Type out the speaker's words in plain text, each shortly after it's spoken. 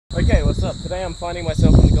Okay, what's up? Today I'm finding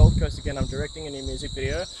myself on the Gold Coast again. I'm directing a new music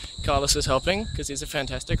video. Carlos is helping because he's a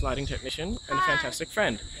fantastic lighting technician and a fantastic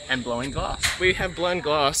friend. And blowing glass. We have blown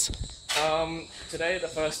glass. Today the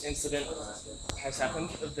first incident has happened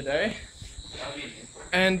of the day.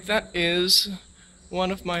 And that is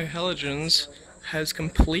one of my halogens has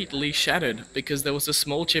completely shattered because there was a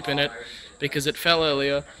small chip in it because it fell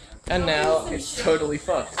earlier. And now it's totally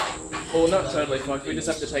fucked. Well, not totally fucked, we just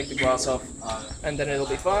have to take the glass off and then it'll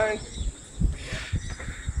be fine.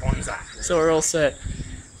 So we're all set.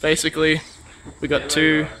 Basically, we got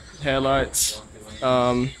two hairlights,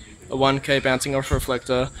 a 1K bouncing off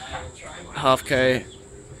reflector, half K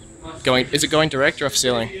going, is it going direct or off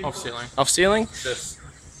ceiling? Off ceiling. Off ceiling? Just,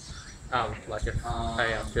 like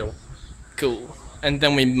a fill. Cool. And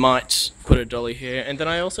then we might put a dolly here. And then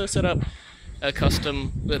I also set up a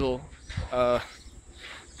custom little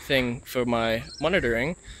thing for my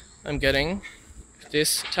monitoring. I'm getting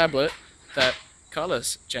this tablet that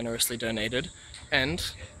Carlos generously donated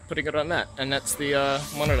and putting it on that. And that's the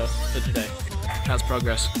monitor for today. How's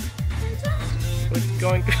progress? We're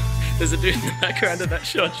going... There's a dude in the background of that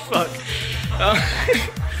shot. Fuck.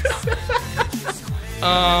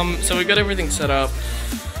 So we got everything set up.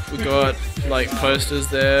 We got like posters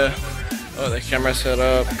there. Oh, the camera set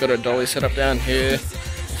up. Got a dolly set up down here.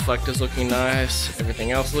 Reflectors looking nice.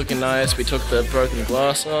 Everything else looking nice. We took the broken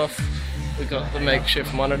glass off. We got the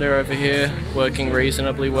makeshift monitor over here working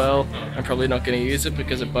reasonably well. I'm probably not going to use it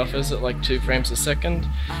because it buffers at like 2 frames a second.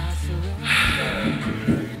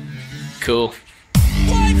 Cool.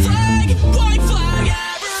 White flag evermore. White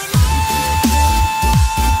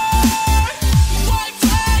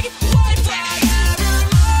flag, white flag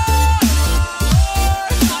evermore.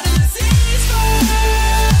 Not in the ceasefire.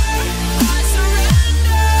 I surrender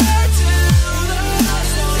to the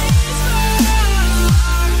ceasefire.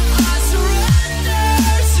 I surrender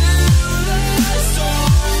to the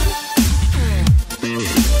storm.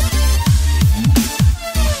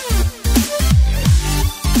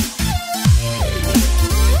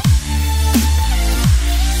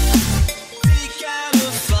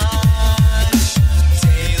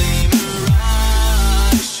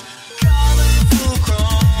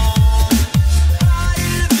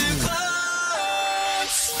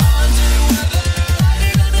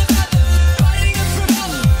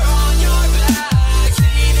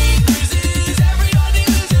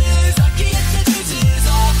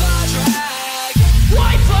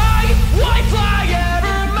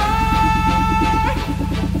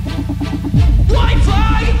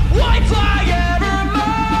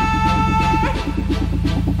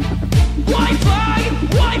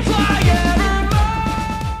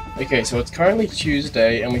 Okay, so it's currently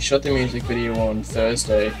Tuesday and we shot the music video on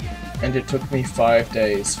Thursday, and it took me 5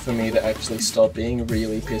 days for me to actually stop being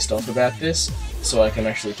really pissed off about this so I can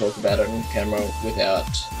actually talk about it on camera without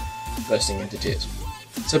bursting into tears.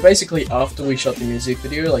 So basically after we shot the music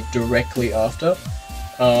video, like directly after,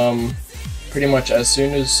 pretty much as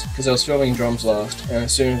soon as, because I was filming drums last, and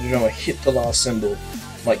as soon as the drummer hit the last cymbal,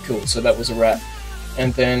 like cool, so that was a wrap.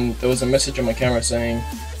 And then there was a message on my camera saying,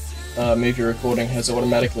 movie recording has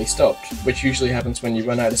automatically stopped, which usually happens when you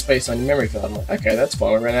run out of space on your memory card. I'm like, okay, that's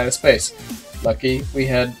fine, we ran out of space. Lucky we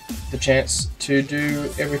had the chance to do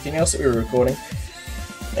everything else that we were recording.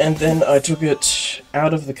 And then I took it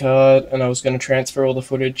out of the card and I was going to transfer all the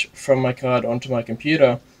footage from my card onto my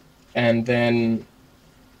computer, and then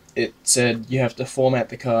it said you have to format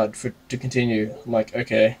the card to continue. I'm like,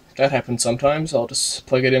 okay, that happens sometimes, I'll just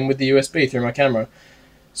plug it in with the USB through my camera.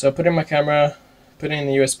 So I put in my camera, put it in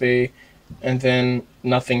the USB, and then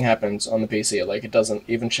nothing happens on the PC, like it doesn't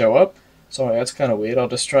even show up. So that's kind of weird. I'll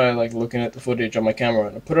just try like looking at the footage on my camera,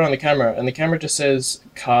 and I put it on the camera and the camera just says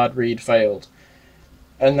card read failed.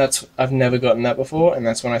 And I've never gotten that before, and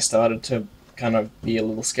that's when I started to kind of be a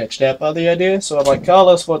little sketched out by the idea. So I'm like,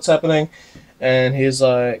 Carlos, what's happening? And he's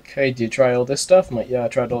like, hey, did you try all this stuff? I'm like, yeah, I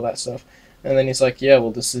tried all that stuff. And then he's like, yeah,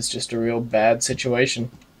 well, this is just a real bad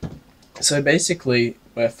situation. So basically,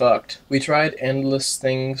 we're fucked. We tried endless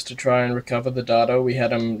things to try and recover the data. We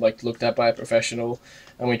had them like looked at by a professional,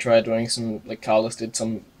 and we tried doing some, like Carlos did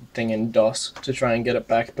some thing in DOS to try and get it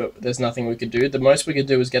back, but there's nothing we could do. The most we could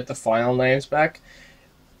do is get the file names back,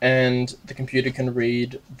 and the computer can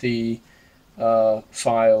read the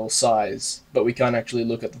file size, but we can't actually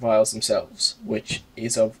look at the files themselves, which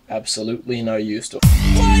is of absolutely no use to us.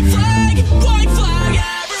 White flag, white flag.